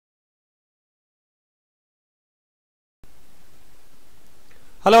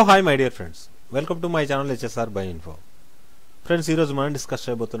Hello, hi my dear friends. Welcome to my channel HSR Bioinfo. Friends, ఈ రోజు మనం discuss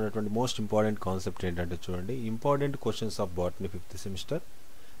చేయబోతున్నటువంటి most important concept ఏంటంటే చూడండి, important questions of botany 5th semester,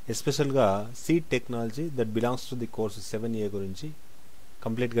 ఎస్పెషల్గా seed technology that belongs to the course 7A గురించి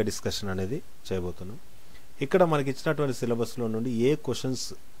కంప్లీట్గా discussion అనేది చేయబోతున్నాం. ఇక్కడ మనకి ఇచ్చినటువంటి సిలబస్లో నుండి ఏ క్వశ్చన్స్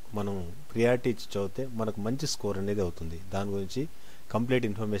మనం ప్రియారిటీ ఇచ్చి చదివితే మనకు మంచి స్కోర్ అనేది అవుతుంది, దాని గురించి కంప్లీట్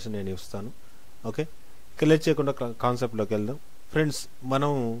ఇన్ఫర్మేషన్ నేను ఇస్తాను. ఓకే, ఇక లేట్ చేయకుండా కాన్సెప్ట్లోకి వెళ్దాం. ఫ్రెండ్స్,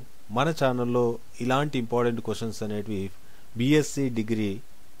 మనం మన ఛానల్లో ఇలాంటి ఇంపార్టెంట్ క్వశ్చన్స్ అనేటివి బీఎస్సీ డిగ్రీ,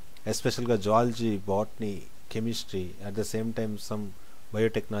 ఎస్పెషల్గా zoology, botany, chemistry, at the same time some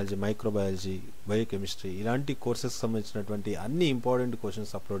biotechnology, microbiology, biochemistry, ఇలాంటి కోర్సెస్ సంబంధించినటువంటి అన్ని ఇంపార్టెంట్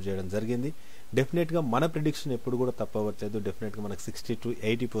క్వశ్చన్స్ అప్లోడ్ చేయడం జరిగింది. డెఫినెట్గా మన ప్రిడిక్షన్ ఎప్పుడు కూడా తప్పవట్లేదు. డెఫినెట్గా మనకు 60 to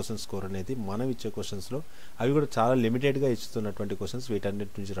 80% స్కోర్ అనేది మనం ఇచ్చే క్వశ్చన్స్లో అవి కూడా చాలా లిమిటెడ్గా ఇస్తున్నటువంటి క్వశ్చన్స్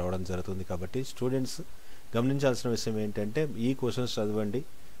వీటన్నిటి నుంచి రావడం జరుగుతుంది. కాబట్టి స్టూడెంట్స్ గమనించాల్సిన విషయం ఏంటంటే, ఈ క్వశ్చన్స్ చదవండి,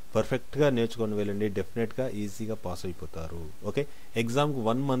 పర్ఫెక్ట్గా నేర్చుకొని వెళ్ళండి, డెఫినెట్గా ఈజీగా పాస్ అయిపోతారు. ఓకే, ఎగ్జామ్కి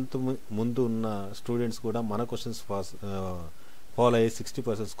 1 month ముందు ఉన్న స్టూడెంట్స్ కూడా మన క్వశ్చన్స్ ఫాలో అయ్యి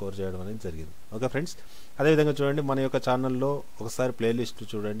 60% స్కోర్ చేయడం అనేది జరిగింది. ఓకే ఫ్రెండ్స్, అదేవిధంగా చూడండి, మన యొక్క ఛానల్లో ఒకసారి ప్లేలిస్ట్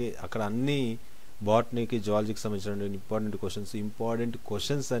చూడండి, అక్కడ అన్ని బాటనీకి, జువాలజీకి సంబంధించిన ఇంపార్టెంట్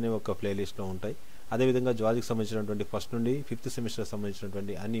క్వశ్చన్స్ అనే ఒక ప్లేలిస్ట్లో ఉంటాయి. అదేవిధంగా జువాలజీకి సంబంధించినటువంటి 1st నుండి 5th సెమిస్టర్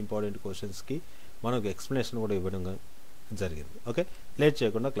సంబంధించినటువంటి అన్ని ఇంపార్టెంట్ క్వశ్చన్స్కి మనకు ఎక్స్ప్లెనేషన్ కూడా ఇవ్వడం జరిగింది. ఓకే, లేట్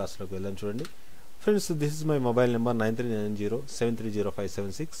చేయకుండా క్లాస్లోకి వెళ్దాం. చూడండి friends, this is my mobile number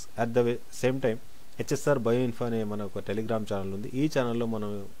 9390730576. At the same time HSR బయోఇన్ఫో అనే మన ఒక టెలిగ్రామ్ ఛానల్ ఉంది. ఈ ఛానల్లో మనం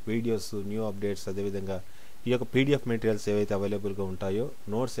వీడియోస్, న్యూ అప్డేట్స్, అదేవిధంగా ఈ యొక్క పీడిఎఫ్ మెటీరియల్స్ ఏవైతే అవైలబుల్గా ఉంటాయో,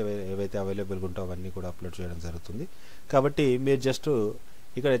 నోట్స్ ఏవైతే అవైలబుల్గా ఉంటాయో అవన్నీ కూడా అప్లోడ్ చేయడం జరుగుతుంది. కాబట్టి మీరు జస్ట్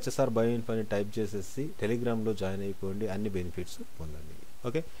ఇక్కడ HSR బయోఇన్ఫో అని టైప్ చేసేసి టెలిగ్రామ్లో జాయిన్ అయిపోండి, అన్ని బెనిఫిట్స్ పొందండి.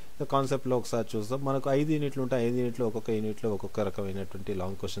 ఓకే, కాన్సెప్ట్లో ఒకసారి చూద్దాం. మనకు 5 యూనిట్లు ఉంటాయి. 5 యూనిట్లో ఒక్కొక్క యూనిట్లో ఒక్కొక్క రకమైనటువంటి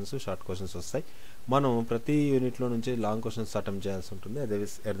లాంగ్ క్వశ్చన్స్, షార్ట్ క్వశ్చన్స్ వస్తాయి. మనం ప్రతి యూనిట్లో నుంచి లాంగ్ క్వశ్చన్స్ అటెంప్ట్ చేయాల్సి ఉంటుంది, అదే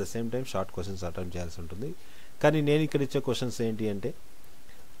at the same time short questions attempt చేయాల్సి ఉంటుంది. కానీ నేను ఇక్కడ ఇచ్చే క్వశ్చన్స్ ఏంటి అంటే,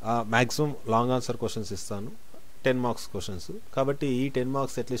 మ్యాక్సిమం లాంగ్ ఆన్సర్ క్వశ్చన్స్ ఇస్తాను, 10 marks క్వశ్చన్స్. కాబట్టి ఈ 10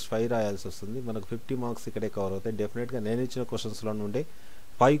 marks అట్లీస్ట్ 5 రాయాల్సి వస్తుంది. మనకు 50 marks ఇక్కడే కవర్ అవుతాయి. డెఫినెట్గా నేను ఇచ్చిన క్వశ్చన్స్లో నుండి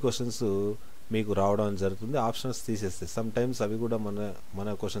 5 క్వశ్చన్స్ మీకు రావడం జరుగుతుంది. ఆప్షన్స్ తీసేస్తే సమ్ టైమ్స్ అవి కూడా మన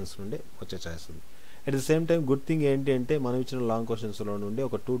క్వశ్చన్స్ నుండి వచ్చే ఛాన్స్ ఉంది. At the same time good thing ఏంటి అంటే, మనం ఇచ్చిన లాంగ్ క్వశ్చన్స్లో నుండి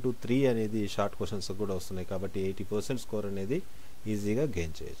ఒక 2 to 3 అనేది షార్ట్ క్వశ్చన్స్ కూడా వస్తున్నాయి. కాబట్టి 80% స్కోర్ అనేది ఈజీగా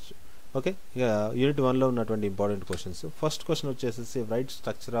గెయిన్ చేయొచ్చు. ఓకే, ఇక యూనిట్ 1లో ఉన్నటువంటి ఇంపార్టెంట్ క్వశ్చన్స్. ఫస్ట్ క్వశ్చన్ వచ్చేసి right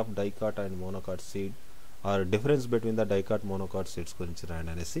structure of dicot and monocot seed are difference between the dicot monocot seeds గురించి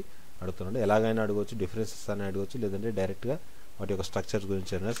రాయండి అనేసి అడుగుతున్నాడు. ఎలాగైనా అడగవచ్చు, డిఫరెన్సెస్ అని అడగవచ్చు, లేదంటే డైరెక్ట్గా వాటి యొక్క స్ట్రక్చర్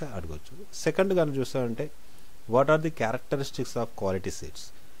గురించి అనేసి అడగవచ్చు. సెకండ్ కానీ చూస్తామంటే, what are the characteristics of quality seeds.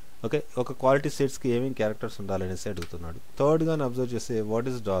 Okay, ఒక క్వాలిటీ సీడ్స్కి ఏమేమి క్యారెక్టర్స్ ఉండాలనేసి అడుగుతున్నాడు. థర్డ్ గాని అబ్జర్వ్ చేస్తే, వాట్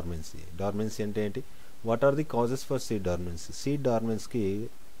ఈస్ డార్మెన్సీ. డార్మెన్సీ అంటే ఏంటి, what are the causes for seed dormancy. Seed డార్మెన్స్కి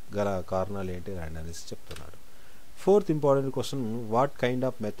గల కారణాలు ఏంటి రాయండి అనేసి చెప్తున్నాడు. Fourth important question, what kind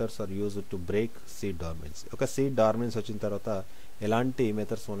of methods are used to break seed dormancy. ఒక సీడ్ డార్మెన్సీ వచ్చిన తర్వాత ఎలాంటి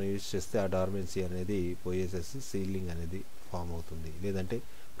మెథడ్స్ మనం యూజ్ చేస్తే ఆ డార్మెన్సీ అనేది పోయేసేసి సీడ్లింగ్ అనేది ఫామ్ అవుతుంది, లేదంటే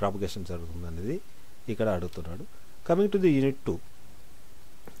ప్రాపగేషన్ జరుగుతుంది అనేది ఇక్కడ అడుగుతున్నాడు. కమింగ్ టు ది యూనిట్ 2,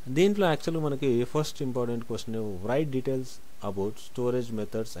 దీంట్లో యాక్చువల్గా మనకి first important question, right details about storage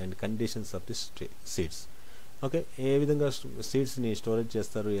methods and conditions of the seeds. Okay, ఏ విధంగా సీడ్స్ని స్టోరేజ్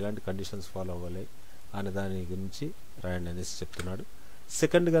చేస్తారు, ఎలాంటి కండిషన్స్ ఫాలో అవ్వాలి అనే దాని గురించి రాయండి అనేసి చెప్తున్నాడు.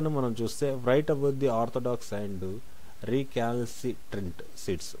 సెకండ్గాను మనం చూస్తే, write about the orthodox and రీకాల్సిట్రెంట్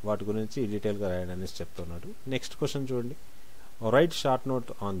seeds, వాటి గురించి డీటెయిల్గా రాయండి అనేసి చెప్తున్నాడు. నెక్స్ట్ క్వశ్చన్ చూడండి, right short note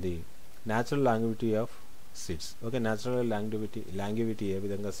on the natural longevity of seeds. Okay, natural longevity ఏ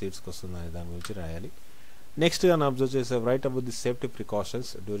విధంగా సీడ్స్కి వస్తుంది అనే దాని గురించి రాయాలి. నెక్స్ట్ కానీ అబ్జర్వ్ చేసే, write about the safety precautions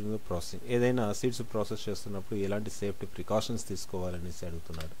during the processing. ఏదైనా సీడ్స్ ప్రాసెస్ చేస్తున్నప్పుడు ఎలాంటి సేఫ్టీ ప్రికాషన్స్ తీసుకోవాలనేసి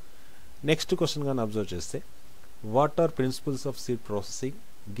అడుగుతున్నాడు. నెక్స్ట్ క్వశ్చన్ కానీ అబ్జర్వ్ చేస్తే, what are principles of seed processing,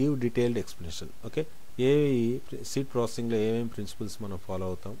 give detailed explanation. Okay, seed ప్రాసెసింగ్లో ఏమేమి ప్రిన్సిపల్స్ మనం ఫాలో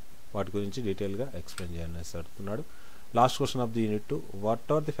అవుతాం వాటి గురించి డీటెయిల్గా ఎక్స్ప్లెయిన్ చేయాలనేసి అడుగుతున్నాడు. Last question of the unit 2, what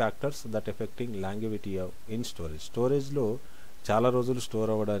are the factors that effecting longevity in storage. స్టోరేజ్లో చాలా రోజులు స్టోర్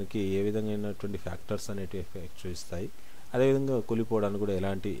అవ్వడానికి ఏ విధమైనటువంటి ఫ్యాక్టర్స్ అనేవి ఎఫెక్ట్ చూపిస్తాయి, అదేవిధంగా కూలిపోవడానికి కూడా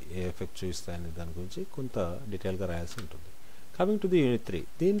ఎలాంటి ఎఫెక్ట్ చూపిస్తాయి అనే దాని గురించి కొంత డీటెయిల్గా రాయాల్సి ఉంటుంది. కమింగ్ టు ది యూనిట్ 3,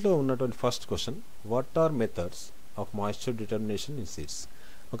 దీంట్లో ఉన్నటువంటి first question, what or methods of moisture determination in seeds.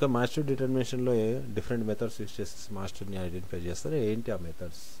 ఒక మాయిశ్చర్ డిటర్మినేషన్లో డిఫరెంట్ మెథడ్స్ యూజ్ చేసి మాయిశ్చర్ని ఐడెంటిఫై చేస్తారు, ఏంటి ఆ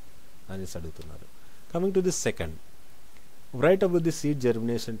మెథడ్స్ అనేసి అడుగుతున్నారు. Coming to the second, write about the seed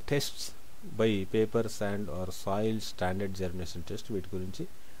germination tests by paper, sand are soil standard germination test, వీటి గురించి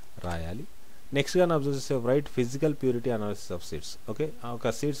రాయాలి. నెక్స్ట్ గా అబ్జర్వ్ చేస్తే right physical purity analysis of seeds. Okay, ఒక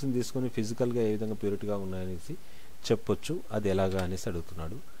సీడ్స్ని తీసుకొని ఫిజికల్గా ఏ విధంగా ప్యూరిటీగా ఉన్నాయనేసి చెప్పొచ్చు, అది ఎలాగా అనేసి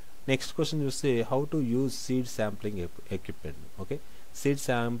అడుగుతున్నాడు. నెక్స్ట్ క్వశ్చన్ చూస్తే how to use seed sampling equipment. Okay, seed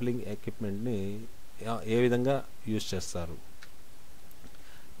sampling ఎక్విప్మెంట్ని ఏ విధంగా యూజ్ చేస్తారు.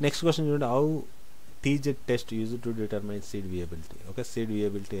 నెక్స్ట్ క్వశ్చన్ చూడండి, how TZ test use to determine seed వియబిలిటీ. Okay, seed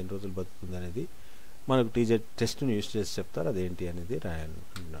వియబిలిటీ ఎన్ని రోజులు బతుకుతుంది అనేది మనకు టీజెడ్ టెస్ట్ని యూజ్ చేసి చెప్తారు, అదేంటి అనేది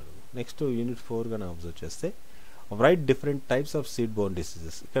రాయాలన్నాడు. నెక్స్ట్ యూనిట్ 4 గానే అబ్జర్వ్ చేస్తే right different types of seed borne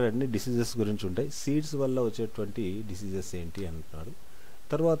diseases. ఇక్కడ అన్ని డిసీజెస్ గురించి ఉంటాయి, సీడ్స్ వల్ల వచ్చేటువంటి డిసీజెస్ ఏంటి అంటున్నాడు.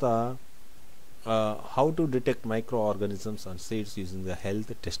 తర్వాత how to detect micro organisms and seeds using the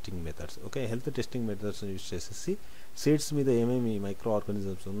health testing methods. Okay, health testing methods use చేసేసి సీడ్స్ మీద ఏమేమి మైక్రో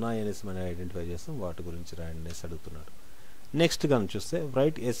ఆర్గానిజమ్స్ ఉన్నాయనేసి మనం ఐడెంటిఫై చేస్తాం, వాటి గురించి రాయండి అనేసి అడుగుతున్నాడు. నెక్స్ట్ కానీ చూస్తే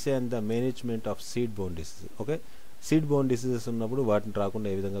right SA and the management of seed Born disease. Okay, seed borne diseases ఉన్నప్పుడు వాటిని రాకుండా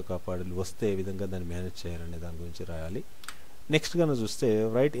ఏ విధంగా కాపాడాలి, వస్తే ఏ విధంగా దాన్ని మేనేజ్ చేయాలనే దాని గురించి రాయాలి. నెక్స్ట్ కన్నా చూస్తే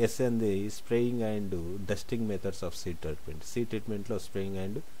right SA and the spraying and dusting methods of seed treatment. Seed ట్రీట్మెంట్లో spraying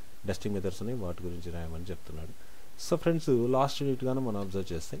and dusting methods ఉన్నాయి, వాటి గురించి రాయమని చెప్తున్నాడు. సో ఫ్రెండ్స్, లాస్ట్ యూనిట్ గానే మనం అబ్జర్వ్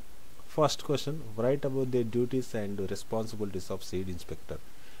చేస్తే first question write about the duties and responsibilities of seed inspector.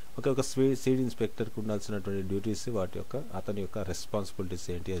 Okay, ఒక seed ఇన్స్పెక్టర్కి ఉండాల్సినటువంటి డ్యూటీస్, అతని యొక్క రెస్పాన్సిబిలిటీస్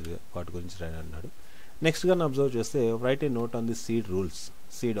ఏంటి, అది వాటి గురించి రాయని అన్నాడు. నెక్స్ట్ గా అబ్జర్వ్ చేస్తే right a note on the seed rules,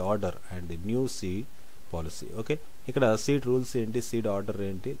 seed order and new seed policy. Okay, ఇక్కడ సీడ్ రూల్స్ ఏంటి, సీడ్ ఆర్డర్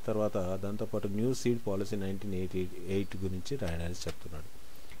ఏంటి, తర్వాత దాంతోపాటు న్యూ సీడ్ పాలసీ 1988 గురించి రాయడానికి చెప్తున్నాడు.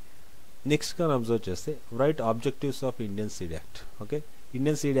 నెక్స్ట్ గా అబ్జర్వ్ చేస్తే right objectives of Indian seed act. Okay,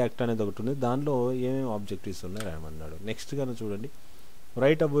 Indian seed act అనేది ఒకటి ఉంది, దానిలో ఏమేమి ఆబ్జెక్టివ్స్ ఉన్నాయి రాయమన్నాడు. నెక్స్ట్ గా చూడండి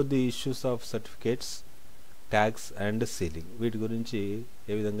write about the issues of certificates, tags and ceiling, వీటి గురించి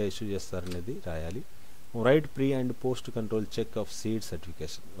ఏ విధంగా ఇష్యూ చేస్తారనేది రాయాలి. Right pre and post control check of seed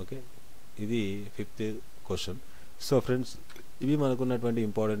certification. Okay, ఇది 5th క్వశ్చన్. సో ఫ్రెండ్స్, ఇవి మనకున్నటువంటి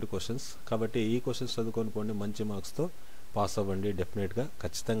ఇంపార్టెంట్ క్వశ్చన్స్, కాబట్టి ఈ క్వశ్చన్స్ చదువుకొని పోండి, మంచి మార్క్స్తో పాస్ అవ్వండి డెఫినెట్గా.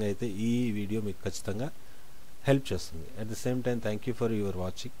 ఖచ్చితంగా అయితే ఈ వీడియో మీకు ఖచ్చితంగా హెల్ప్ చేస్తుంది. At the same time thank you for your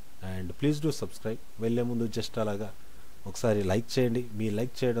watching and please do subscribe. వెళ్ళే ముందు జస్ట్ అలాగా ఒకసారి లైక్ చేయండి. మీ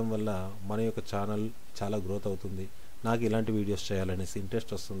లైక్ చేయడం వల్ల మన యొక్క ఛానల్ చాలా గ్రోత్ అవుతుంది, నాకు ఇలాంటి వీడియోస్ చేయాలనేసి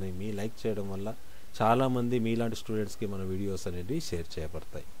ఇంట్రెస్ట్ వస్తుంది. మీ లైక్ చేయడం వల్ల చాలామంది మీలాంటి స్టూడెంట్స్కి మన వీడియోస్ అనేవి షేర్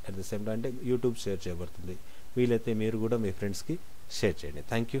చేయబడతాయి. అట్ ద సేమ్ టైం అంటే యూట్యూబ్ షేర్ చేయబడుతుంది. వీలైతే మీరు కూడా మీ ఫ్రెండ్స్కి షేర్ చేయండి.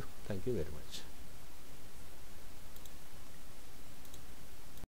 Thank you very much.